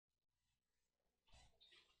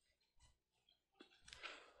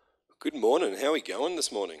Good morning. How are we going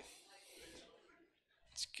this morning?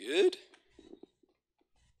 It's good.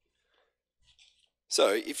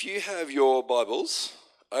 So, if you have your Bibles,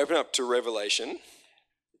 open up to Revelation.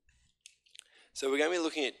 So, we're going to be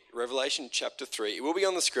looking at Revelation chapter 3. It will be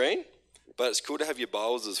on the screen, but it's cool to have your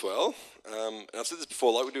Bibles as well. And I've said this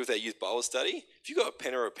before, like we do with our youth Bible study. If you've got a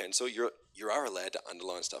pen or a pencil, you are allowed to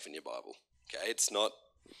underline stuff in your Bible. Okay, it's not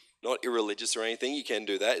irreligious or anything. You can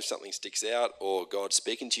do that if something sticks out or God's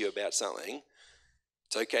speaking to you about something.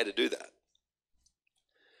 It's okay to do that.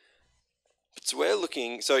 So we're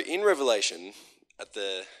looking, so in Revelation, at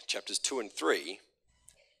the chapters 2 and 3,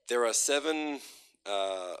 there are 7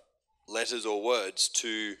 letters or words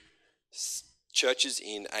to churches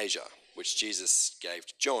in Asia, which Jesus gave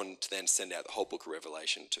to John to then send out the whole book of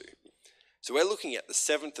Revelation to. So we're looking at the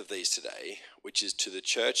 7th of these today, which is to the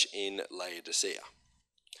church in Laodicea.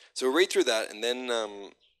 So we'll read through that, and then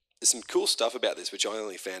there's some cool stuff about this, which I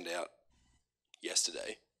only found out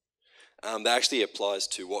yesterday. That actually applies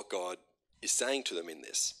to what God is saying to them in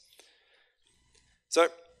this. So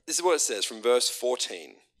this is what it says from verse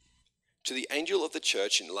 14. To the angel of the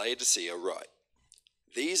church in Laodicea write,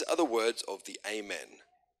 these are the words of the Amen,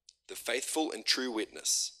 the faithful and true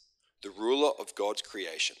witness, the ruler of God's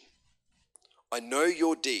creation. I know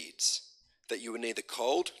your deeds, that you are neither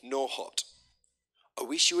cold nor hot. I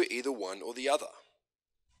wish you were either one or the other.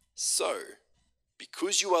 So,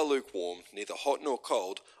 because you are lukewarm, neither hot nor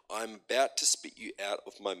cold, I am about to spit you out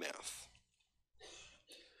of my mouth.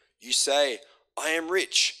 You say, I am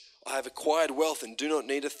rich, I have acquired wealth and do not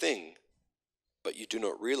need a thing. But you do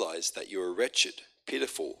not realize that you are wretched,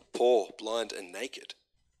 pitiful, poor, blind, and naked.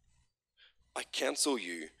 I counsel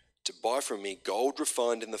you to buy from me gold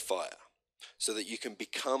refined in the fire, so that you can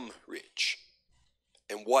become rich,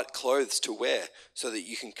 and white clothes to wear, so that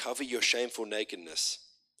you can cover your shameful nakedness,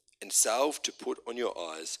 and salve to put on your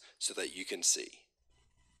eyes, so that you can see.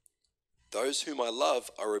 Those whom I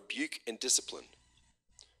love I rebuke and discipline.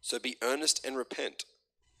 So be earnest and repent.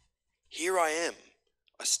 Here I am.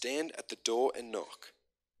 I stand at the door and knock.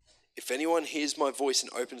 If anyone hears my voice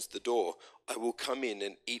and opens the door, I will come in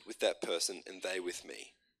and eat with that person and they with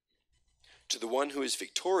me. To the one who is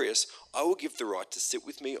victorious, I will give the right to sit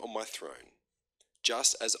with me on my throne,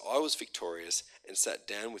 just as I was victorious and sat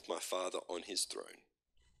down with my Father on his throne.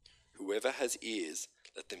 Whoever has ears,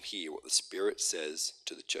 let them hear what the Spirit says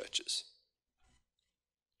to the churches.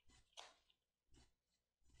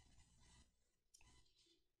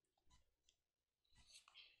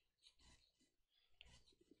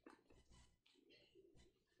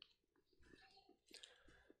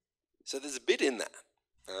 So there's a bit in that,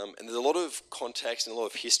 and there's a lot of context and a lot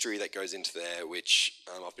of history that goes into there, which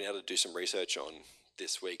I've been able to do some research on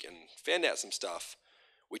this week and found out some stuff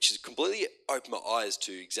which has completely opened my eyes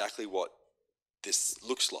to exactly what this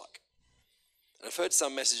looks like. And I've heard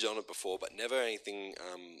some message on it before, but never anything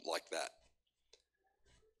like that.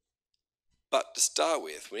 But to start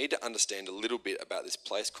with, we need to understand a little bit about this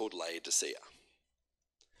place called Laodicea.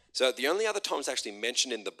 So the only other time it's actually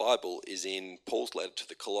mentioned in the Bible is in Paul's letter to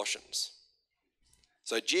the Colossians.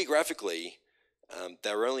 So geographically,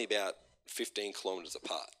 they were only about 15 kilometres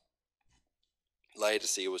apart.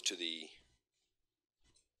 Laodicea was to the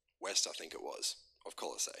west, I think it was, of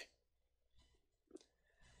Colossae.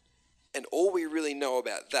 And all we really know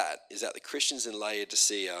about that is that the Christians in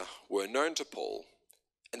Laodicea were known to Paul,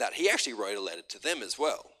 and that he actually wrote a letter to them as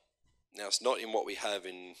well. Now, it's not in what we have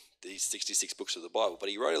in these 66 books of the Bible, but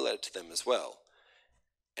he wrote a letter to them as well.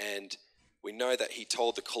 And we know that he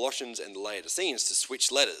told the Colossians and the Laodiceans to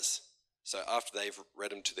switch letters. So after they've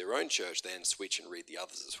read them to their own church, then switch and read the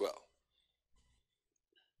others as well.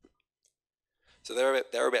 So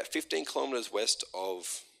they're about 15 kilometres west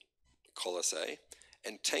of Colossae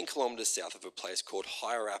and 10 kilometres south of a place called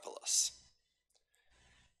Hierapolis.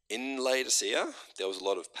 In Laodicea, there was a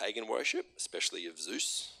lot of pagan worship, especially of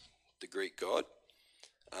Zeus, the Greek god.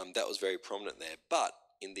 That was very prominent there. But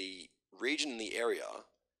in the region, in the area,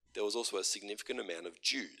 there was also a significant amount of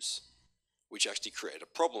Jews, which actually created a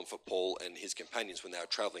problem for Paul and his companions when they were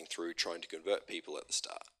travelling through trying to convert people at the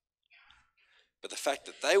start. But the fact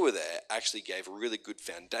that they were there actually gave a really good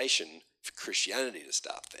foundation for Christianity to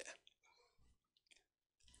start there.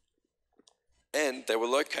 And they were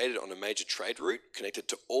located on a major trade route connected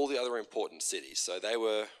to all the other important cities. So they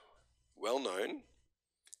were well known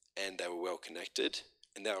and they were well connected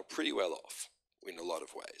and they were pretty well off in a lot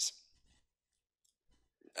of ways.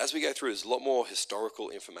 As we go through, there's a lot more historical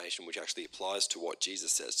information which actually applies to what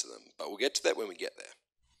Jesus says to them. But we'll get to that when we get there.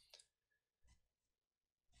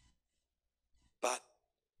 But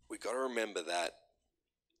we've got to remember that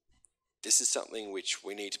this is something which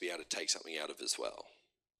we need to be able to take something out of as well.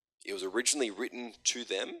 It was originally written to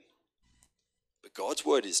them, but God's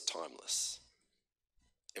word is timeless.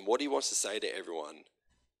 And what he wants to say to everyone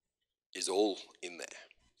is all in there.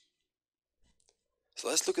 So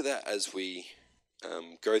let's look at that as we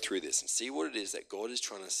go through this and see what it is that God is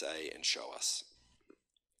trying to say and show us.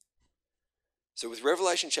 So with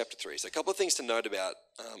Revelation chapter 3, so a couple of things to note about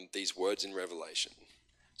these words in Revelation.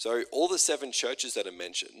 So all the 7 churches that are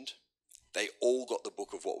mentioned, they all got the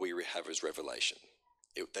book of what we have as Revelation.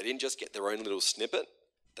 They didn't just get their own little snippet,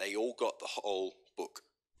 they all got the whole book.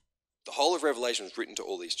 The whole of Revelation was written to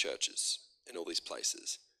all these churches and all these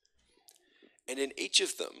places. And in each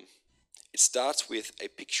of them, it starts with a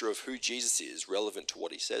picture of who Jesus is relevant to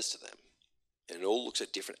what he says to them. And it all looks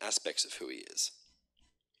at different aspects of who he is.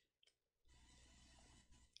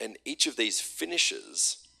 And each of these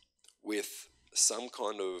finishes with some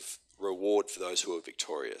kind of reward for those who are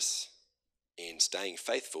victorious in staying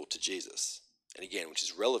faithful to Jesus. And again, which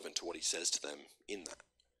is relevant to what he says to them in that.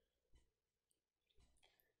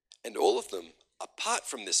 And all of them, apart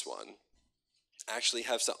from this one, actually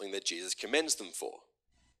have something that Jesus commends them for.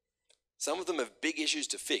 Some of them have big issues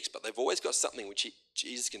to fix, but they've always got something which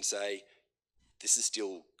Jesus can say, this is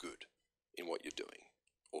still good in what you're doing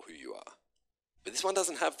or who you are. But this one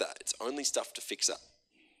doesn't have that. It's only stuff to fix up.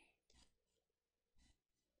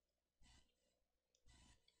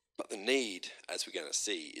 But the need, as we're going to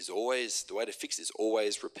see, is always, the way to fix it is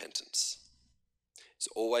always repentance. It's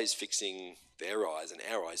always fixing their eyes and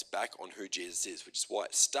our eyes back on who Jesus is, which is why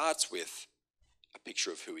it starts with a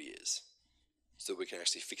picture of who he is. So we can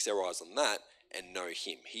actually fix our eyes on that and know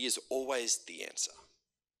him. He is always the answer.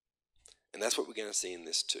 And that's what we're going to see in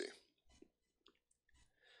this too.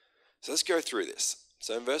 So let's go through this.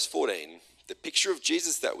 So in verse 14, the picture of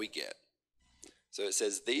Jesus that we get. So it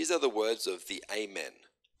says, these are the words of the Amen,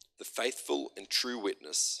 the faithful and true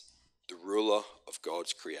witness, the ruler of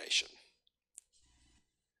God's creation.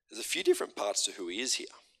 There's a few different parts to who he is here.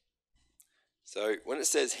 So when it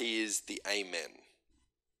says he is the Amen,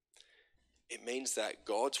 it means that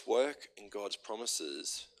God's work and God's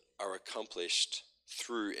promises are accomplished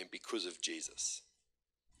through and because of Jesus.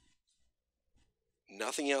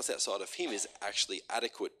 Nothing else outside of him is actually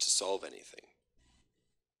adequate to solve anything.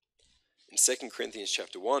 In 2 Corinthians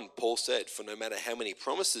chapter 1, Paul said, for no matter how many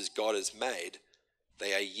promises God has made,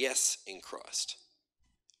 they are yes in Christ.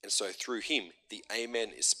 And so through him, the Amen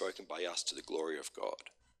is spoken by us to the glory of God.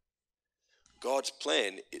 God's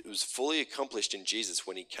plan, it was fully accomplished in Jesus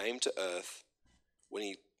when he came to earth,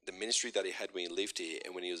 the ministry that he had when he lived here,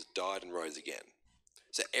 and when he was died and rose again.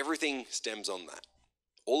 So everything stems on that.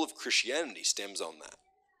 All of Christianity stems on that.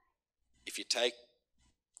 If you take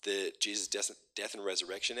the Jesus' death and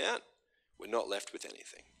resurrection out, we're not left with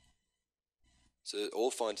anything. So it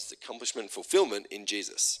all finds its accomplishment and fulfillment in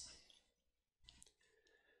Jesus.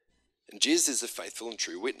 And Jesus is a faithful and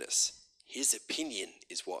true witness. His opinion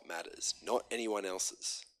is what matters, not anyone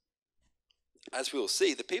else's. As we'll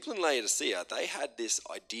see, the people in Laodicea, they had this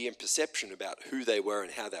idea and perception about who they were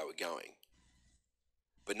and how they were going.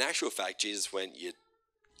 But in actual fact, Jesus went,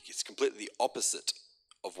 it's completely the opposite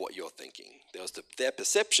of what you're thinking. There was their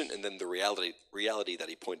perception and then the reality that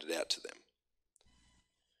he pointed out to them.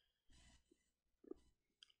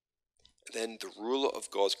 Then the ruler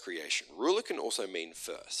of God's creation. Ruler can also mean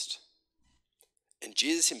first. And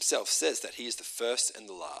Jesus himself says that he is the first and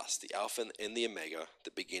the last, the Alpha and the Omega,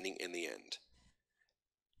 the beginning and the end.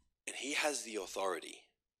 And he has the authority.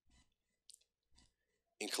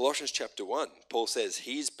 In Colossians chapter 1, Paul says,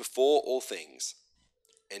 he is before all things,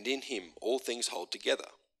 and in him all things hold together.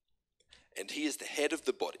 And he is the head of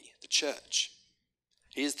the body, the church.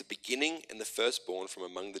 He is the beginning and the firstborn from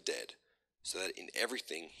among the dead, so that in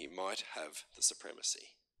everything he might have the supremacy.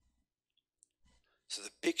 So the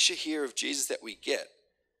picture here of Jesus that we get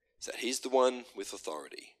is that he's the one with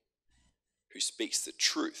authority, who speaks the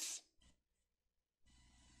truth,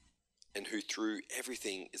 and who through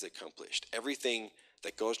everything is accomplished. Everything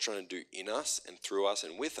that God's trying to do in us and through us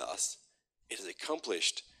and with us, it is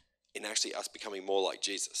accomplished in actually us becoming more like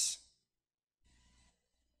Jesus.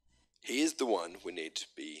 He is the one we need to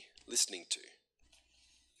be listening to.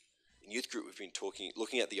 In youth group, we've been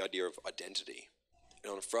looking at the idea of identity.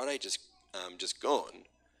 And on Friday just gone,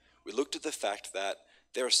 we looked at the fact that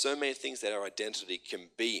there are so many things that our identity can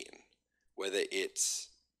be in, whether it's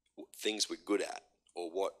things we're good at, or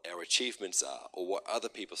what our achievements are, or what other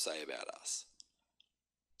people say about us.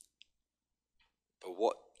 But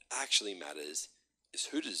what actually matters is,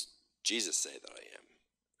 who does Jesus say that I am?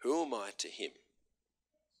 Who am I to him?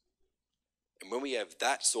 And when we have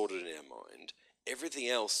that sorted in our mind, everything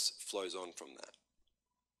else flows on from that.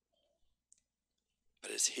 But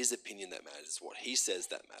matters, his opinion that matters, what he says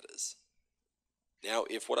that matters. Now,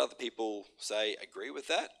 if what other people say agree with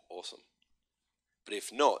that, awesome. But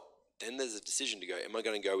if not, then there's a decision to go, am I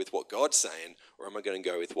going to go with what God's saying, or am I going to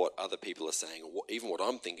go with what other people are saying, or even what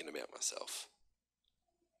I'm thinking about myself?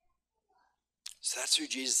 So that's who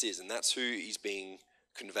Jesus is, and that's who he's being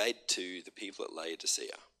conveyed to the people at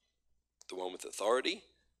Laodicea. The one with authority,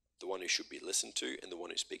 the one who should be listened to, and the one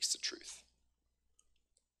who speaks the truth.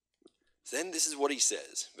 Then this is what he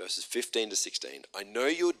says, verses 15 to 16. I know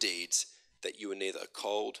your deeds, that you are neither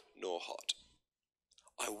cold nor hot.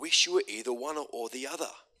 I wish you were either one or the other.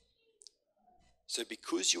 So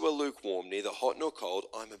because you are lukewarm, neither hot nor cold,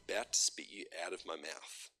 I'm about to spit you out of my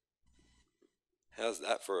mouth. How's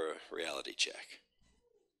that for a reality check?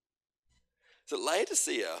 So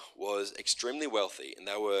Laodicea was extremely wealthy, and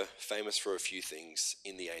they were famous for a few things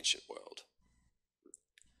in the ancient world.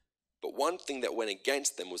 But one thing that went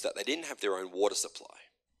against them was that they didn't have their own water supply.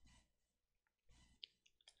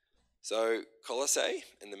 So Colossae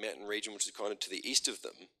and the mountain region, which is kind of to the east of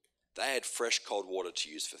them, they had fresh cold water to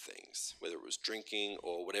use for things, whether it was drinking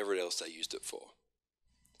or whatever else they used it for.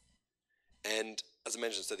 And as I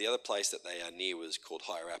mentioned, so the other place that they are near was called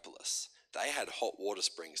Hierapolis. They had hot water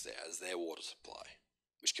springs there as their water supply,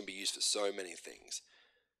 which can be used for so many things.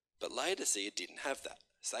 But Laodicea didn't have that,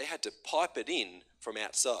 so they had to pipe it in from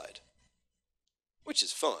outside, which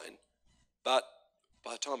is fine. But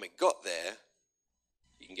by the time it got there,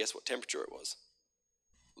 you can guess what temperature it was.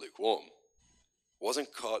 Lukewarm.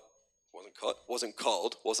 Wasn't cold,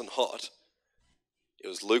 wasn't hot. It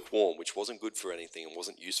was lukewarm, which wasn't good for anything and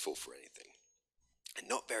wasn't useful for anything. And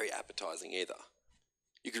not very appetizing either.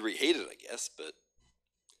 You could reheat it, I guess, but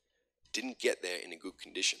didn't get there in a good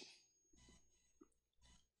condition.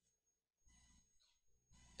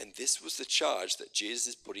 And this was the charge that Jesus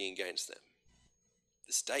is putting against them.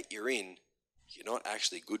 The state you're in, you're not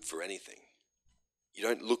actually good for anything. You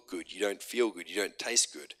don't look good, you don't feel good, you don't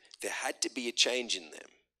taste good. There had to be a change in them.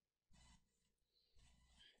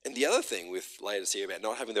 And the other thing with Laodicea about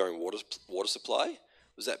not having their own water supply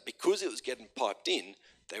was that because it was getting piped in,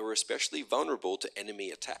 they were especially vulnerable to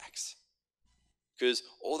enemy attacks. Because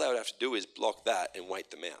all they would have to do is block that and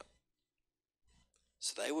wait them out.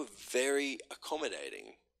 So they were very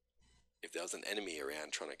accommodating if there was an enemy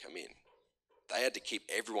around trying to come in. They had to keep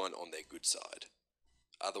everyone on their good side.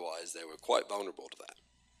 Otherwise, they were quite vulnerable to that.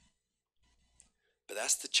 But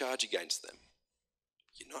that's the charge against them.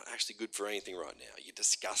 You're not actually good for anything right now. You're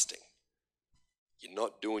disgusting. You're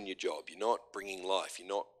not doing your job. You're not bringing life. You're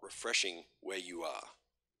not refreshing where you are.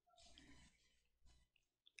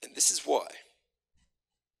 And this is why.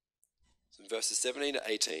 So in verses 17 to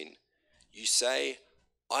 18, you say,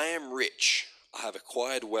 I am rich. I have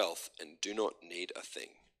acquired wealth and do not need a thing.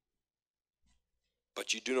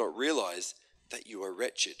 But you do not realize that you are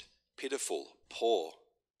wretched, pitiful, poor,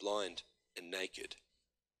 blind, and naked.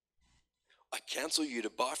 I counsel you to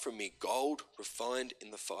buy from me gold refined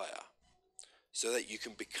in the fire, so that you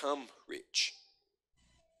can become rich,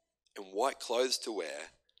 and white clothes to wear,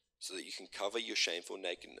 so that you can cover your shameful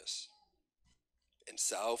nakedness, and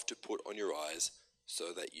salve to put on your eyes,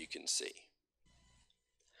 so that you can see.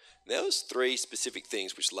 There was three specific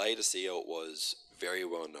things which Laodicea was very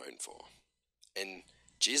well known for, and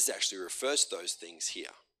Jesus actually refers to those things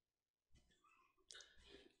here.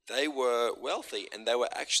 They were wealthy, and they were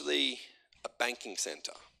actually a banking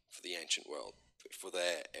center for the ancient world, for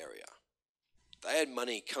their area. They had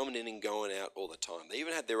money coming in and going out all the time. They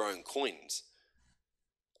even had their own coins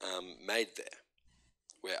made there,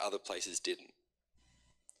 where other places didn't.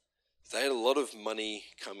 They had a lot of money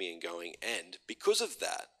coming and going, and because of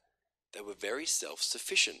that, they were very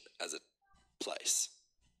self-sufficient as a place.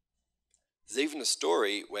 There's even a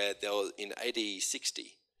story where they were in AD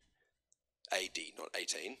 60, AD, not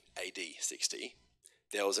 18, AD 60,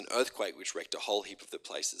 there was an earthquake which wrecked a whole heap of the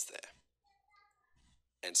places there.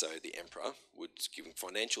 And so the emperor would give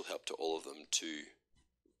financial help to all of them to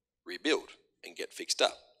rebuild and get fixed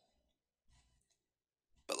up.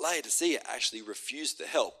 But Laodicea actually refused the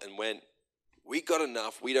help and went, we got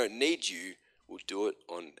enough, we don't need you, we'll do it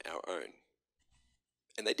on our own.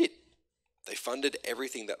 And they did. They funded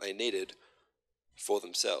everything that they needed for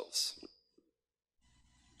themselves.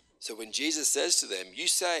 So when Jesus says to them, you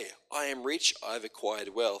say, I am rich, I have acquired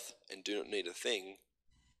wealth, and do not need a thing,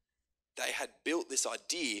 they had built this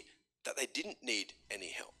idea that they didn't need any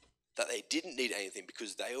help, that they didn't need anything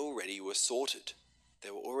because they already were sorted.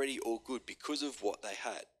 They were already all good because of what they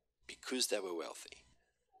had, because they were wealthy.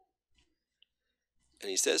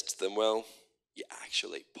 And he says to them, well, you're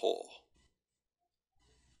actually poor.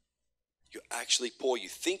 You're actually poor. You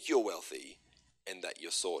think you're wealthy and that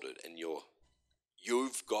you're sorted and you're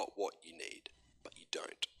You've got what you need, but you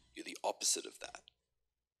don't. You're the opposite of that.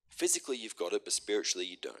 Physically, you've got it, but spiritually,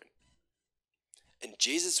 you don't. And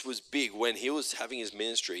Jesus was big when he was having his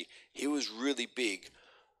ministry. He was really big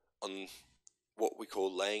on what we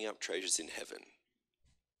call laying up treasures in heaven.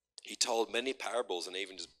 He told many parables and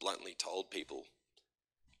even just bluntly told people,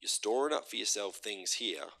 you're storing up for yourself things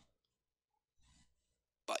here,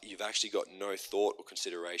 but you've actually got no thought or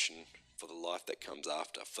consideration for the life that comes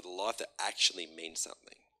after, for the life that actually means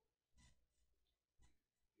something.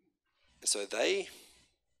 And so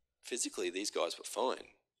physically, these guys were fine.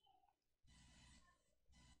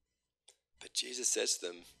 But Jesus says to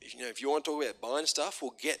them, if you want to talk about buying stuff,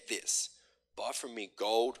 well, get this. Buy from me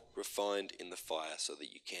gold refined in the fire so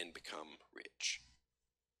that you can become rich.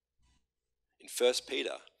 In 1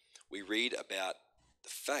 Peter, we read about the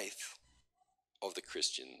faith of the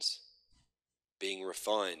Christians being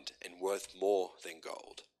refined and worth more than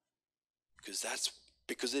gold.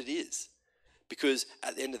 Because it is. Because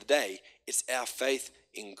at the end of the day, it's our faith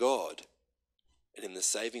in God and in the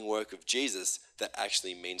saving work of Jesus that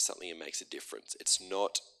actually means something and makes a difference. It's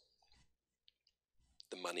not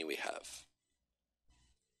the money we have.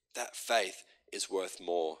 That faith is worth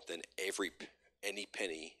more than any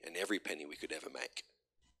penny and every penny we could ever make.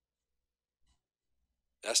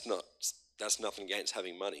 That's nothing against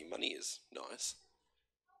having money. Money is nice.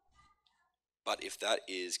 But if that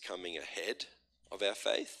is coming ahead of our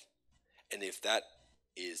faith, and if that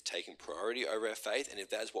is taking priority over our faith, and if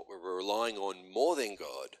that's what we're relying on more than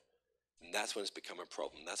God, then that's when it's become a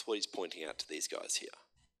problem. That's what he's pointing out to these guys here.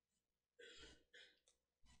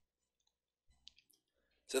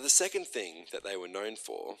 So the second thing that they were known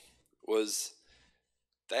for was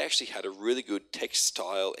they actually had a really good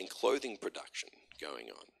textile and clothing production going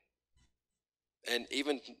on. And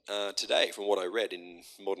even today, from what I read in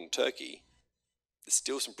modern Turkey, there's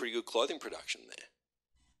still some pretty good clothing production there.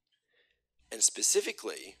 And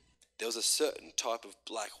specifically, there was a certain type of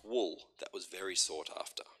black wool that was very sought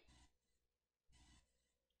after.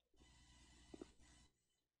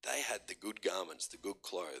 They had the good garments, the good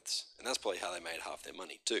clothes, and that's probably how they made half their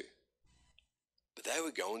money too. But they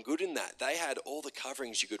were going good in that. They had all the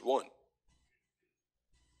coverings you could want.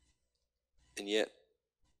 And yet,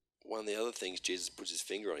 one of the other things Jesus puts his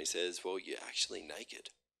finger on, he says, well, you're actually naked.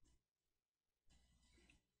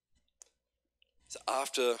 So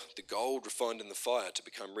after the gold refined in the fire to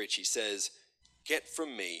become rich, he says, get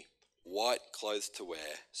from me white clothes to wear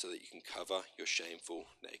so that you can cover your shameful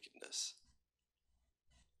nakedness.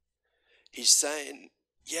 He's saying,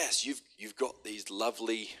 yes, you've got these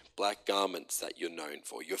lovely black garments that you're known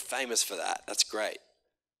for. You're famous for that. That's great.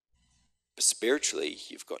 But spiritually,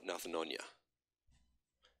 you've got nothing on you.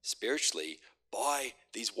 Spiritually, buy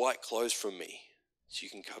these white clothes from me so you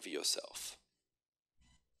can cover yourself.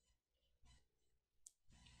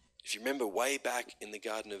 If you remember way back in the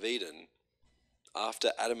Garden of Eden,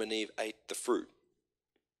 after Adam and Eve ate the fruit,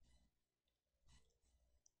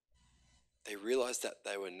 they realized that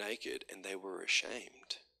they were naked and they were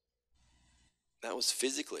ashamed. That was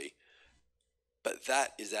physically, but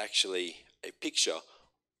that is actually a picture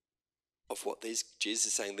of what Jesus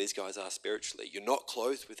is saying these guys are spiritually. You're not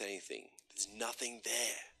clothed with anything. There's nothing there.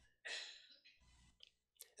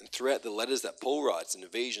 And throughout the letters that Paul writes in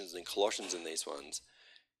Ephesians and Colossians and these ones,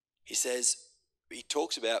 he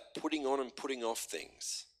talks about putting on and putting off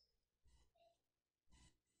things.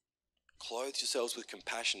 Clothe yourselves with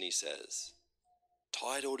compassion, he says.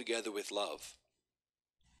 Tie it all together with love.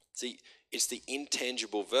 See, it's the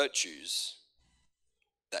intangible virtues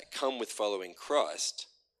that come with following Christ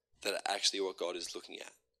that are actually what God is looking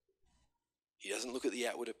at. He doesn't look at the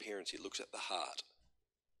outward appearance, he looks at the heart.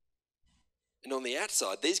 And on the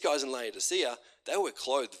outside, these guys in Laodicea, they were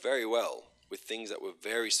clothed very well with things that were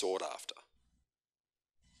very sought after.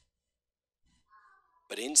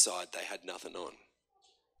 But inside, they had nothing on.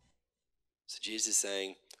 So Jesus is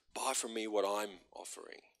saying, buy from me what I'm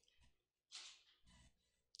offering.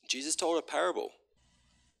 Jesus told a parable.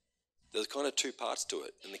 There's kind of two parts to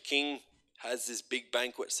it. And the king has this big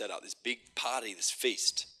banquet set up, this big party, this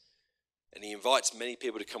feast. And he invites many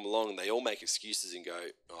people to come along, and they all make excuses and go,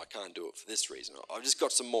 I can't do it for this reason. I've just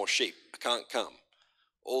got some more sheep. I can't come.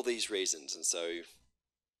 All these reasons. And so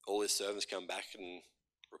all his servants come back and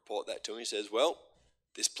report that to him. He says, well,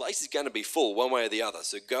 this place is going to be full one way or the other.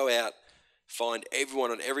 So go out, find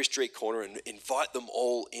everyone on every street corner and invite them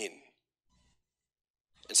all in.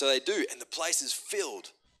 And so they do, and the place is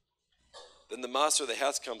filled. Then the master of the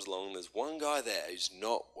house comes along, and there's one guy there who's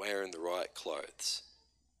not wearing the right clothes.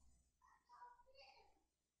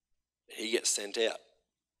 And he gets sent out,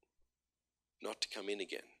 not to come in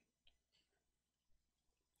again.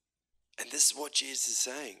 And this is what Jesus is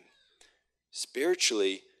saying.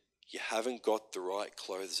 Spiritually, you haven't got the right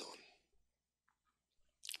clothes on.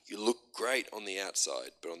 You look great on the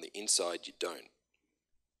outside, but on the inside you don't.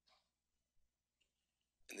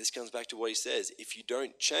 And this comes back to what he says. If you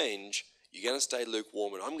don't change, you're going to stay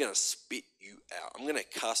lukewarm and I'm going to spit you out. I'm going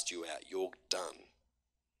to cast you out. You're done.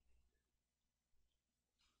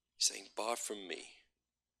 He's saying, buy from me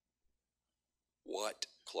white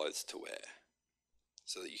clothes to wear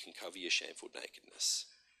so that you can cover your shameful nakedness.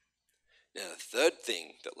 Now, the third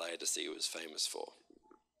thing that Laodicea was famous for,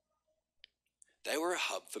 they were a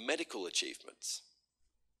hub for medical achievements.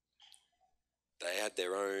 They had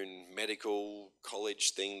their own medical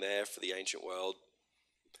college thing there for the ancient world.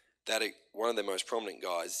 One of the most prominent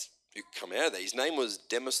guys who come out of there, his name was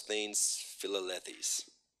Demosthenes Philalethes.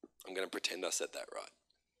 I'm going to pretend I said that right.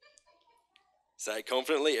 Say it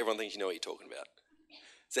confidently, everyone thinks you know what you're talking about.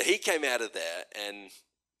 So he came out of there and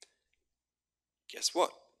guess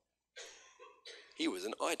what? He was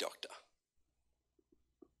an eye doctor.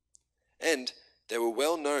 And they were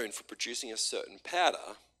well known for producing a certain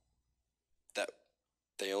powder that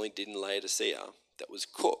they only did in Laodicea that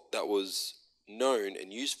was known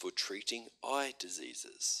and used for treating eye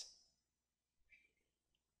diseases.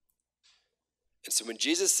 And so when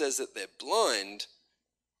Jesus says that they're blind,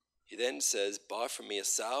 he then says, buy from me a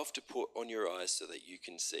salve to put on your eyes so that you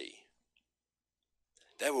can see.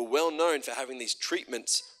 They were well known for having these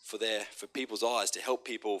treatments for people's eyes to help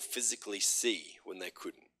people physically see when they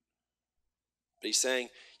couldn't. But he's saying,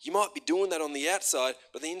 you might be doing that on the outside,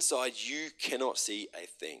 but the inside you cannot see a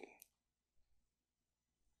thing.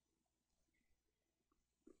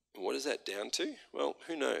 And what is that down to? Well,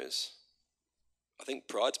 who knows? I think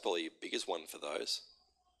pride's probably the biggest one for those.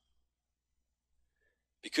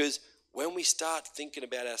 Because when we start thinking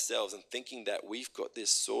about ourselves and thinking that we've got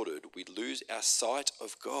this sorted, we lose our sight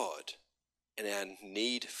of God and our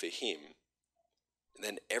need for him. And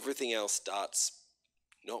then everything else starts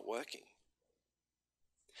not working.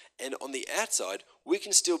 And on the outside, we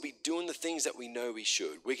can still be doing the things that we know we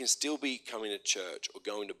should. We can still be coming to church or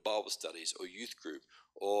going to Bible studies or youth group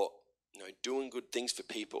or doing good things for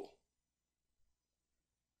people.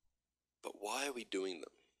 But why are we doing them?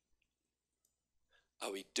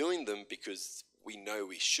 Are we doing them because we know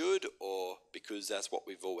we should, or because that's what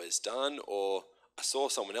we've always done, or I saw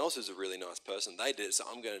someone else who's a really nice person, they did it, so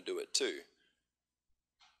I'm going to do it too?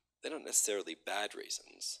 They're not necessarily bad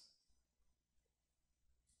reasons.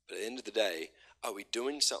 But at the end of the day, are we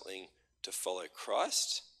doing something to follow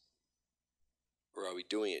Christ, or are we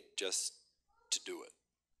doing it just to do it?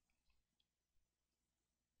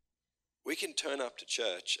 We can turn up to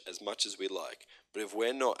church as much as we like, but if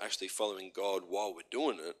we're not actually following God while we're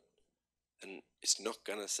doing it, then it's not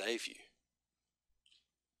going to save you.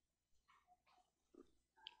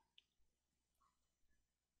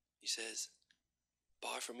 He says,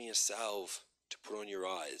 buy from me a salve to put on your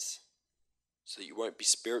eyes so that you won't be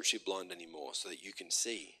spiritually blind anymore, so that you can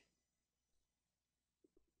see.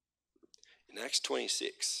 In Acts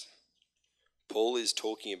 26, Paul is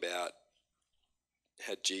talking about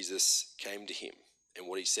how Jesus came to him and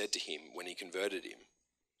what he said to him when he converted him.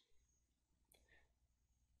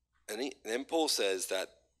 And then Paul says that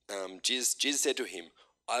Jesus said to him,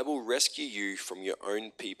 I will rescue you from your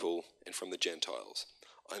own people and from the Gentiles.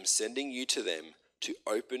 I'm sending you to them to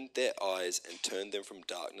open their eyes and turn them from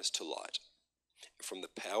darkness to light, and from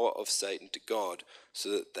the power of Satan to God, so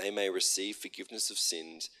that they may receive forgiveness of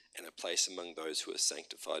sins and a place among those who are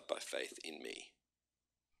sanctified by faith in me.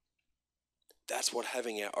 That's what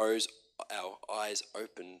having our eyes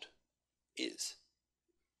opened is.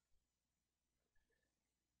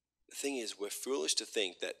 The thing is, we're foolish to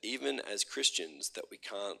think that even as Christians that we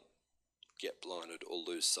can't get blinded or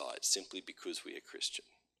lose sight simply because we are Christian.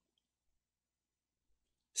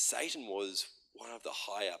 Satan was one of the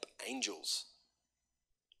high up angels,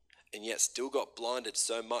 and yet still got blinded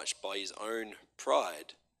so much by his own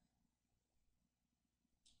pride.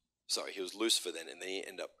 Sorry, he was Lucifer then, and then he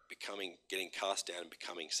ended up getting cast down and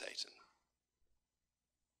becoming Satan.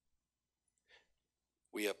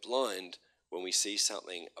 We are blind when we see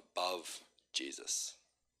something above Jesus.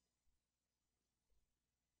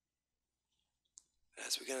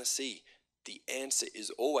 As we're going to see, the answer is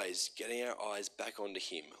always getting our eyes back onto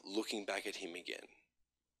him, looking back at him again.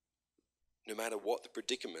 No matter what the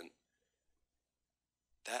predicament,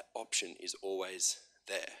 that option is always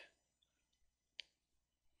there.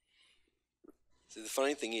 So the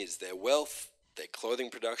funny thing is, their wealth, their clothing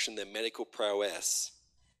production, their medical prowess,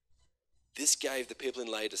 this gave the people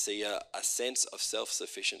in Laodicea a sense of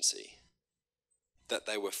self-sufficiency, that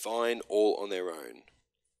they were fine all on their own.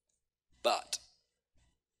 But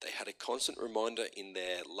they had a constant reminder in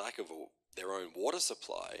their lack of their own water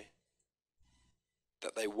supply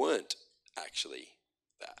that they weren't actually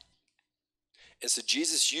that. And so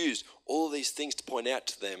Jesus used all of these things to point out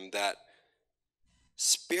to them that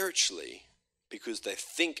spiritually, because they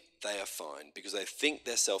think they are fine, because they think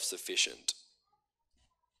they're self-sufficient,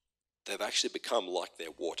 they've actually become like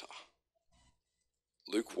their water,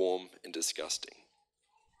 lukewarm and disgusting.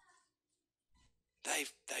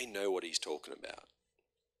 They know what he's talking about.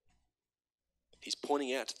 He's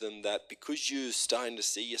pointing out to them that because you're starting to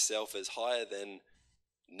see yourself as higher than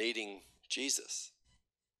needing Jesus,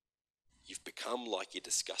 you've become like your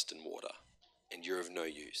disgusting water and you're of no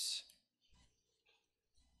use.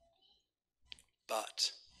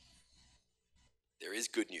 But there is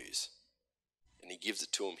good news, and he gives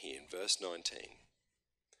it to them here in verse 19.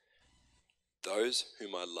 Those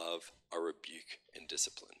whom I love I rebuke and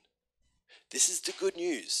discipline. This is the good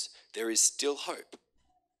news. There is still hope.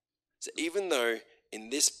 So even though in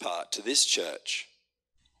this part, to this church,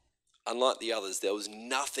 unlike the others, there was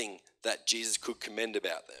nothing that Jesus could commend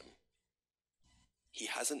about them, he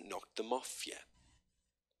hasn't knocked them off yet.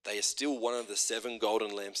 They are still one of the 7 golden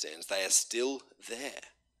lampstands. They are still there.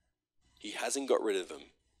 He hasn't got rid of them.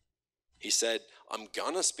 He said, I'm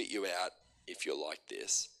going to spit you out if you're like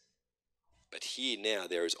this. But here now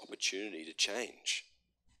there is opportunity to change.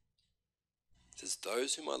 It says,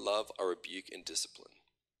 those whom I love I rebuke and discipline.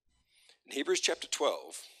 In Hebrews chapter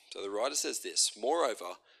 12, so the writer says this,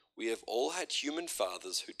 moreover, we have all had human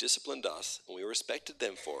fathers who disciplined us, and we respected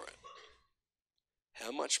them for it.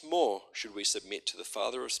 How much more should we submit to the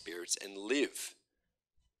Father of spirits and live?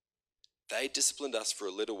 They disciplined us for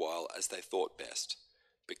a little while as they thought best,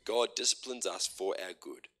 but God disciplines us for our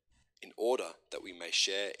good, in order that we may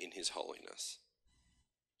share in his holiness.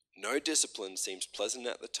 No discipline seems pleasant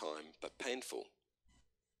at the time, but painful.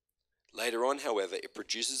 Later on, however, it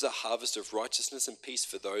produces a harvest of righteousness and peace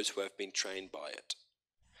for those who have been trained by it.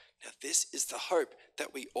 Now this is the hope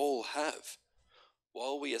that we all have.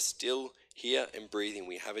 While we are still here and breathing,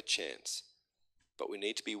 we have a chance, but we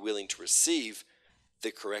need to be willing to receive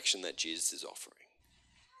the correction that Jesus is offering.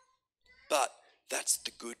 But that's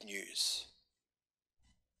the good news.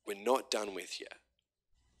 We're not done with yet.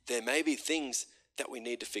 There may be things that we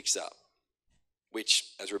need to fix up,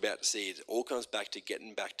 which, as we're about to see, it all comes back to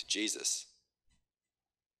getting back to Jesus.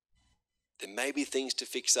 There may be things to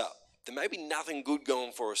fix up. There may be nothing good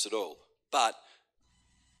going for us at all, but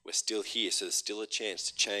we're still here, so there's still a chance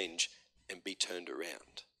to change and be turned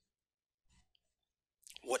around.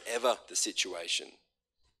 Whatever the situation,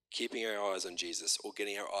 keeping our eyes on Jesus or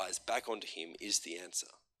getting our eyes back onto him is the answer.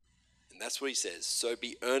 And that's what he says. So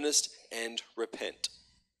be earnest and repent.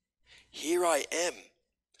 Here I am.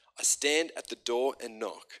 I stand at the door and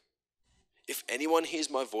knock. If anyone hears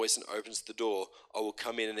my voice and opens the door, I will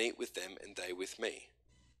come in and eat with them and they with me.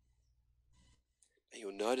 And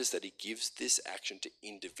you'll notice that he gives this action to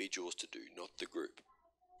individuals to do, not the group.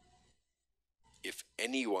 If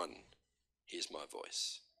anyone hears my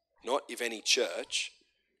voice. Not if any church,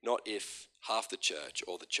 not if half the church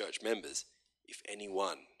or the church members. If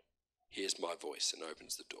anyone hears my voice and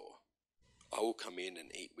opens the door, I will come in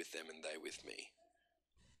and eat with them and they with me.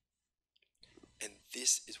 And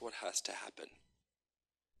this is what has to happen.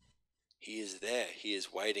 He is there. He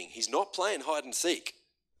is waiting. He's not playing hide and seek.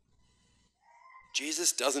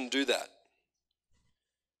 Jesus doesn't do that.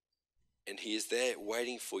 And he is there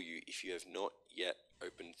waiting for you if you have not yet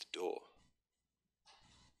opened the door.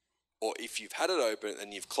 Or if you've had it open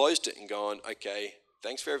and you've closed it and gone, okay,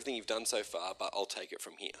 thanks for everything you've done so far, but I'll take it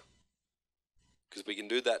from here. Because we can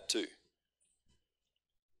do that too.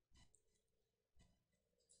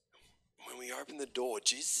 When we open the door,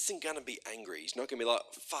 Jesus isn't going to be angry. He's not going to be like,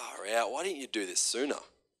 far out, why didn't you do this sooner?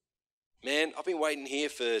 Man, I've been waiting here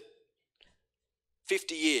for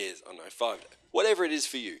 50 years. Oh no, 5 days. Whatever it is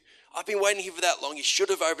for you. I've been waiting here for that long. You should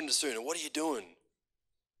have opened it sooner. What are you doing?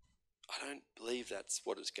 I don't believe that's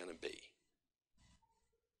what it's going to be.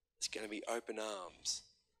 It's going to be open arms.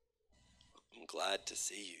 I'm glad to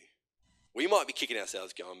see you. We might be kicking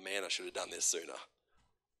ourselves going, man, I should have done this sooner.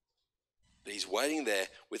 But he's waiting there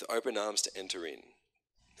with open arms to enter in.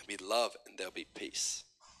 There'll be love and there'll be peace.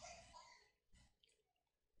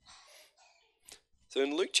 So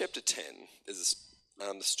in Luke chapter 10, there's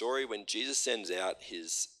the story when Jesus sends out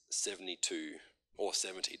his 72 or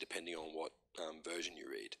 70, depending on what version you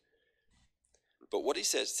read. But what he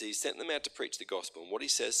says, he sent them out to preach the gospel, and what he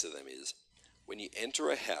says to them is, when you enter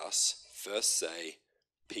a house, first say,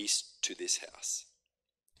 peace to this house.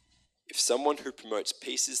 If someone who promotes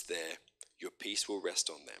peace is there, your peace will rest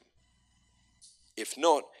on them. If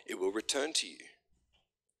not, it will return to you.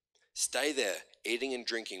 Stay there, eating and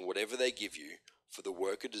drinking whatever they give you, for the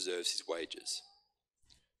worker deserves his wages.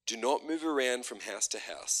 Do not move around from house to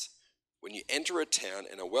house. When you enter a town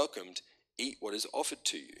and are welcomed, eat what is offered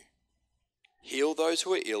to you. Heal those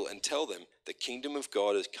who are ill and tell them the kingdom of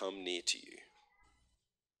God has come near to you.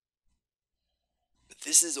 But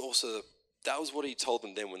that was what he told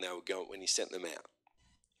them then when they were going, when he sent them out.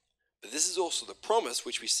 But this is also the promise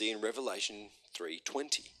which we see in Revelation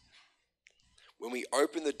 3:20. When we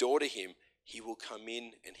open the door to him, he will come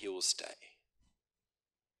in and he will stay.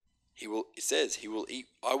 It says,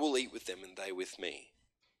 I will eat with them and they with me.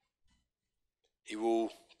 He will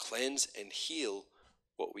cleanse and heal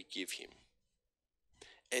what we give him.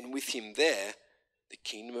 And with him there, the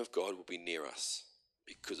kingdom of God will be near us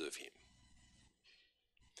because of him.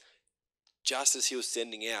 Just as he was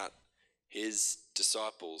sending out his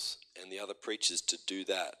disciples and the other preachers to do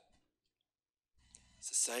that. It's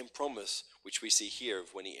the same promise which we see here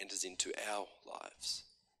of when he enters into our lives.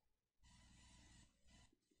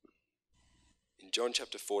 In John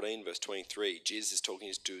chapter 14, verse 23, Jesus is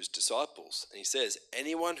talking to his disciples, and he says,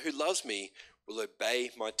 anyone who loves me will obey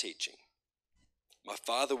my teaching. My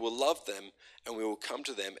Father will love them, and we will come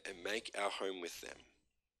to them and make our home with them.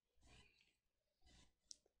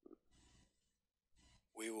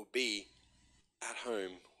 We will be at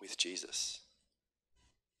home with Jesus.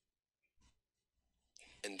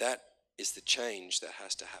 And that is the change that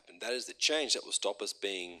has to happen. That is the change that will stop us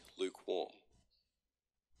being lukewarm.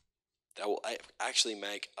 That will actually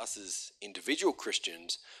make us as individual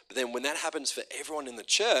Christians, but then when that happens for everyone in the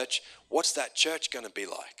church, what's that church going to be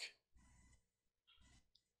like?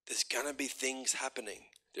 There's going to be things happening.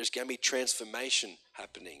 There's going to be transformation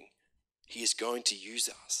happening. He is going to use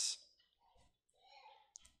us.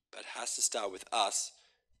 But it has to start with us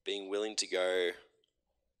being willing to go,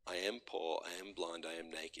 I am poor, I am blind, I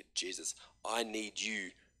am naked. Jesus, I need you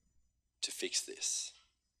to fix this.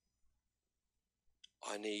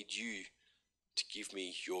 I need you to give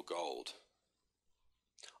me your gold.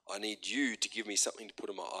 I need you to give me something to put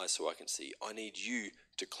in my eyes so I can see. I need you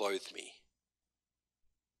to clothe me.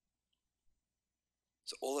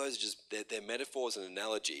 So all those are just, they're metaphors and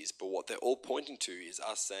analogies, but what they're all pointing to is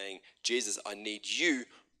us saying, Jesus, I need you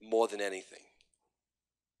more than anything.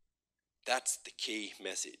 That's the key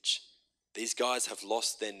message. These guys have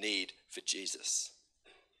lost their need for Jesus.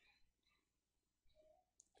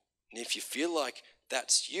 And if you feel like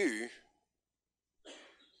that's you,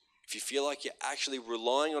 if you feel like you're actually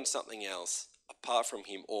relying on something else apart from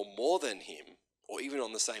him or more than him, or even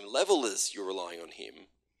on the same level as you're relying on him,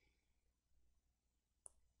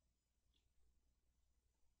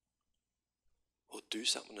 well, do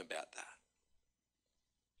something about that.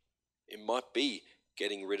 It might be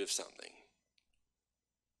getting rid of something.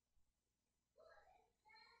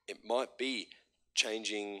 It might be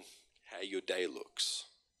changing how your day looks.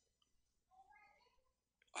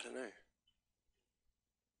 I don't know.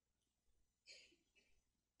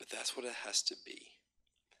 But that's what it has to be.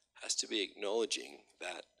 It has to be acknowledging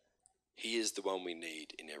that he is the one we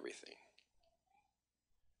need in everything.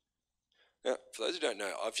 Now, for those who don't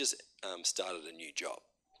know, I've just started a new job.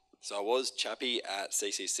 So I was chappy at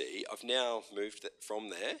CCC. I've now moved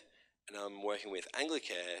from there, and I'm working with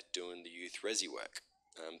Anglicare doing the youth resi work.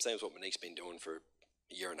 Same as what Monique's been doing for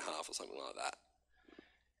a year and a half or something like that.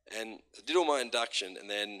 And I did all my induction, and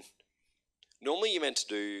then normally you're meant to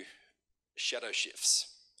do shadow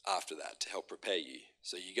shifts after that to help prepare you.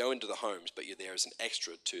 So you go into the homes, but you're there as an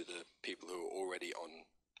extra to the people who are already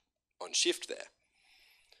on shift there.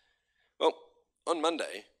 Well, on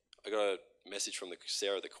Monday, I got a message from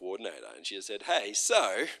Sarah, the coordinator, and she said, hey,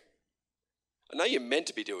 so I know you're meant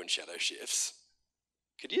to be doing shadow shifts.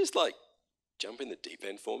 Could you just jump in the deep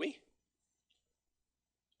end for me?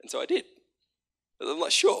 And so I did. I'm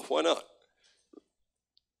like, sure, why not?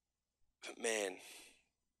 But man,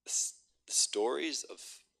 the stories of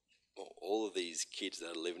all of these kids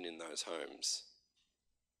that are living in those homes,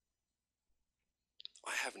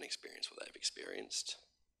 I haven't experienced what they've experienced.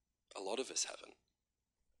 A lot of us haven't.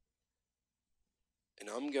 And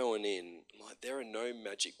I'm going in, I'm like, there are no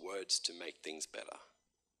magic words to make things better.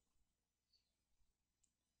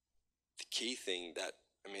 The key thing that,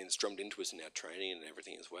 it's drummed into us in our training and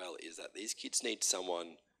everything as well, is that these kids need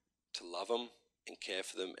someone to love them and care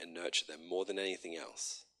for them and nurture them more than anything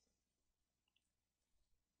else.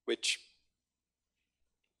 Which,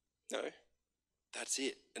 no, that's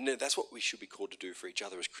it. And that's what we should be called to do for each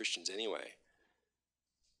other as Christians anyway.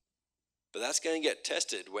 But that's going to get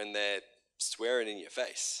tested when they're swearing in your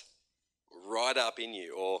face, right up in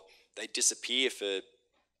you, or they disappear for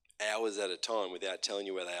hours at a time without telling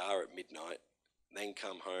you where they are at midnight, then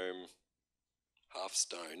come home half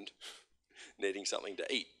stoned, needing something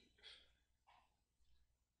to eat.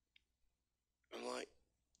 I'm like,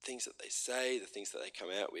 things that they say, the things that they come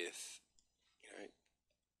out with,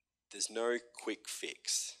 there's no quick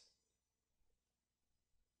fix.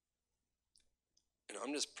 And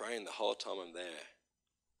I'm just praying the whole time I'm there,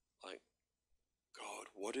 like, God,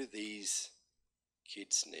 what do these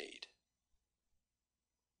kids need?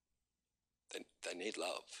 They need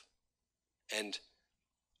love. And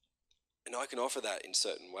I can offer that in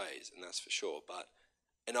certain ways, and that's for sure.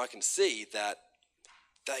 And I can see that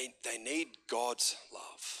they need God's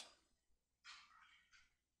love.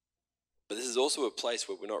 But this is also a place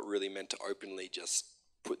where we're not really meant to openly just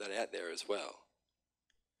put that out there as well.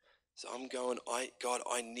 So I'm going, God,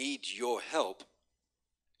 I need your help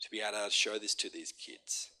to be able to show this to these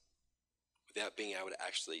kids without being able to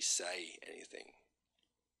actually say anything.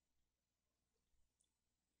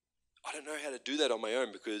 I don't know how to do that on my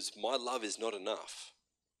own because my love is not enough.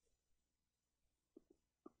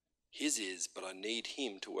 His is, but I need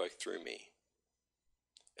him to work through me.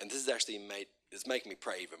 And this is actually it's making me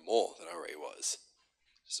pray even more than I already was.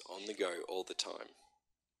 Just on the go all the time.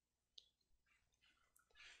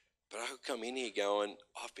 But I could come in here going,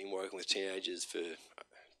 I've been working with teenagers for a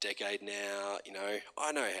decade now,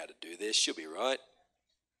 I know how to do this, she'll be right.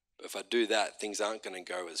 But if I do that, things aren't going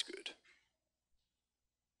to go as good.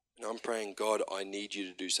 And I'm praying, God, I need you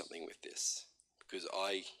to do something with this because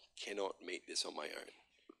I cannot meet this on my own.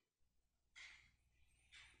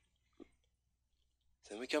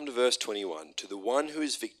 Then we come to verse 21. To the one who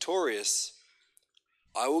is victorious,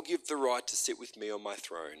 I will give the right to sit with me on my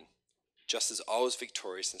throne, just as I was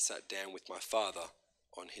victorious and sat down with my Father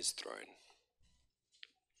on his throne.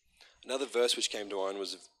 Another verse which came to mind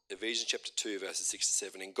was Ephesians chapter 2, verses 6 to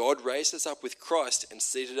 7. And God raised us up with Christ and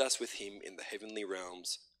seated us with him in the heavenly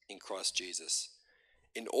realms in Christ Jesus,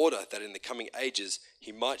 in order that in the coming ages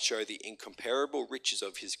he might show the incomparable riches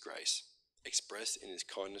of his grace, expressed in his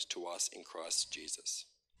kindness to us in Christ Jesus.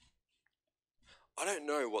 I don't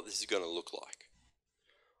know what this is going to look like.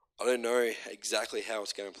 I don't know exactly how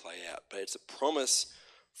it's going to play out, but it's a promise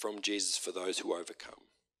from Jesus for those who overcome.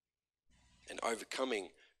 And overcoming,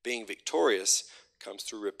 being victorious, comes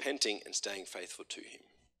through repenting and staying faithful to him.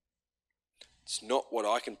 It's not what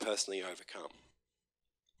I can personally overcome.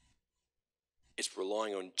 It's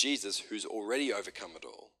relying on Jesus, who's already overcome it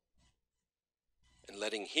all, and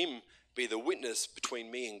letting him be the witness between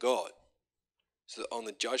me and God, so that on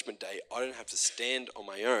the judgment day, I don't have to stand on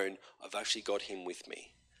my own. I've actually got him with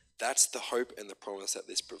me. That's the hope and the promise that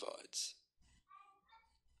this provides.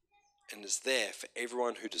 And it's there for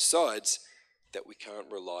everyone who decides that we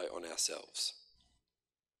can't rely on ourselves.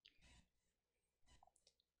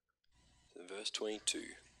 In verse 22,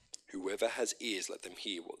 whoever has ears, let them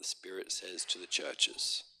hear what the Spirit says to the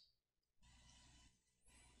churches.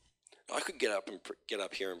 I could get up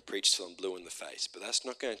here and preach till I'm blue in the face, but that's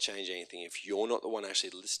not going to change anything if you're not the one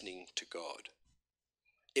actually listening to God.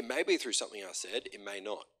 It may be through something I said, it may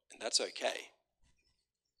not, and that's okay.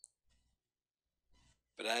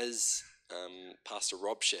 But as Pastor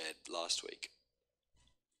Rob shared last week,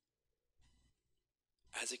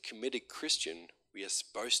 as a committed Christian, we are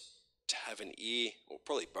supposed to have an ear, or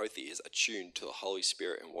probably both ears, attuned to the Holy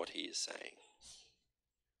Spirit and what he is saying.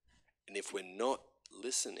 And if we're not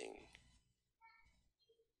listening,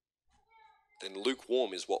 then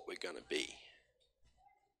lukewarm is what we're going to be.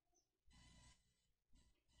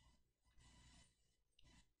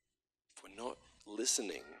 If we're not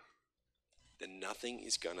listening, then nothing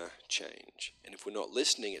is going to change. And if we're not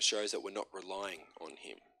listening, it shows that we're not relying on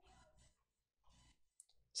him.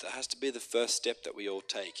 So it has to be the first step that we all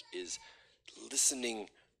take, is listening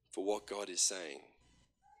for what God is saying.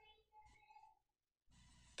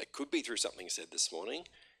 That could be through something said this morning.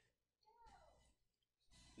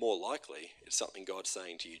 More likely, it's something God's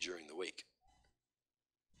saying to you during the week.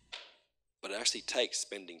 But it actually takes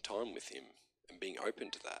spending time with him and being open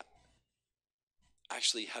to that.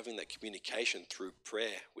 Actually having that communication through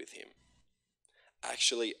prayer with him.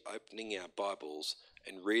 Actually opening our Bibles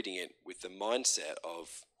and reading it with the mindset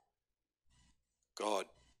of, God,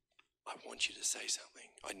 I want you to say something.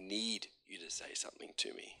 I need you to say something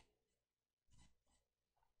to me.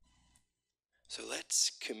 So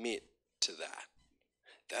let's commit to that.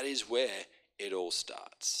 That is where it all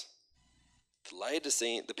starts.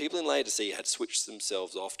 The people in Laodicea had switched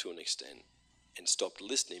themselves off to an extent and stopped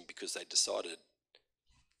listening because they decided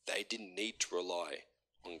they didn't need to rely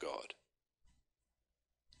on God.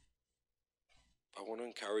 I want to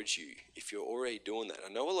encourage you, if you're already doing that,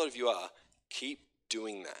 I know a lot of you are, keep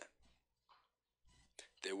doing that.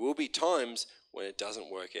 There will be times when it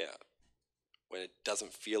doesn't work out, when it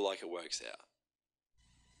doesn't feel like it works out.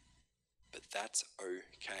 but that's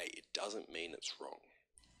okay. It doesn't mean it's wrong.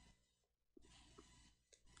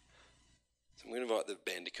 So I'm going to invite the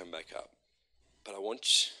band to come back up. But I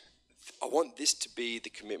want this to be the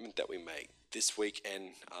commitment that we make this week and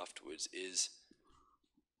afterwards is,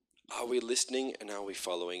 are we listening and are we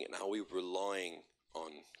following and are we relying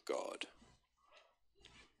on God?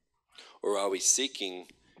 Or are we seeking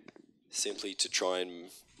simply to try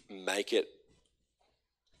and make it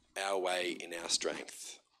our way in our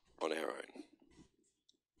strength on our own?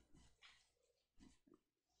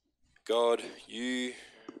 God, you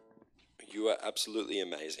are absolutely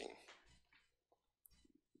amazing.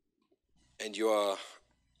 And you are,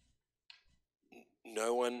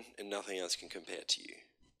 no one and nothing else can compare to you.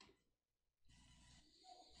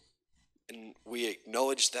 And we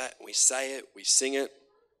acknowledge that, we say it, we sing it,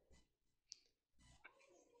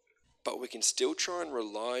 but we can still try and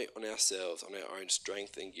rely on ourselves, on our own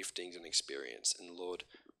strength and giftings and experience. And Lord,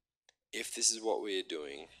 if this is what we are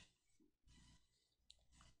doing,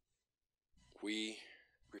 we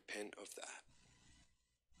repent of that.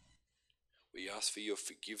 We ask for your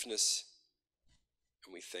forgiveness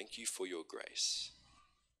and we thank you for your grace,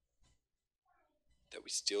 that we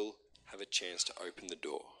still have a chance to open the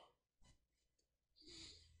door.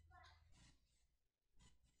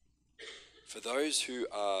 For those who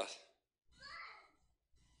are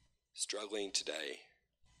struggling today,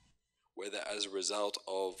 whether as a result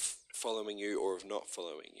of following you or of not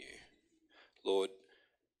following you, Lord,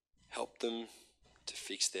 help them to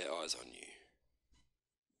fix their eyes on you.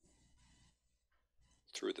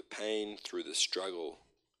 Through the pain, through the struggle,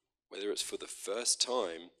 whether it's for the first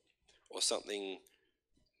time or something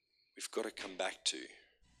we've got to come back to,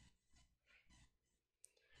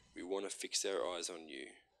 we want to fix our eyes on you,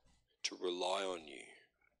 to rely on you,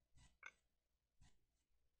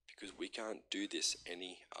 because we can't do this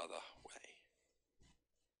any other way.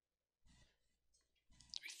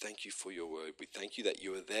 We thank you for your word. We thank you that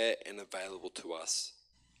you are there and available to us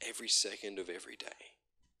every second of every day.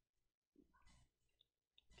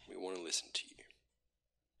 We want to listen to you.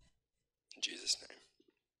 In Jesus' name.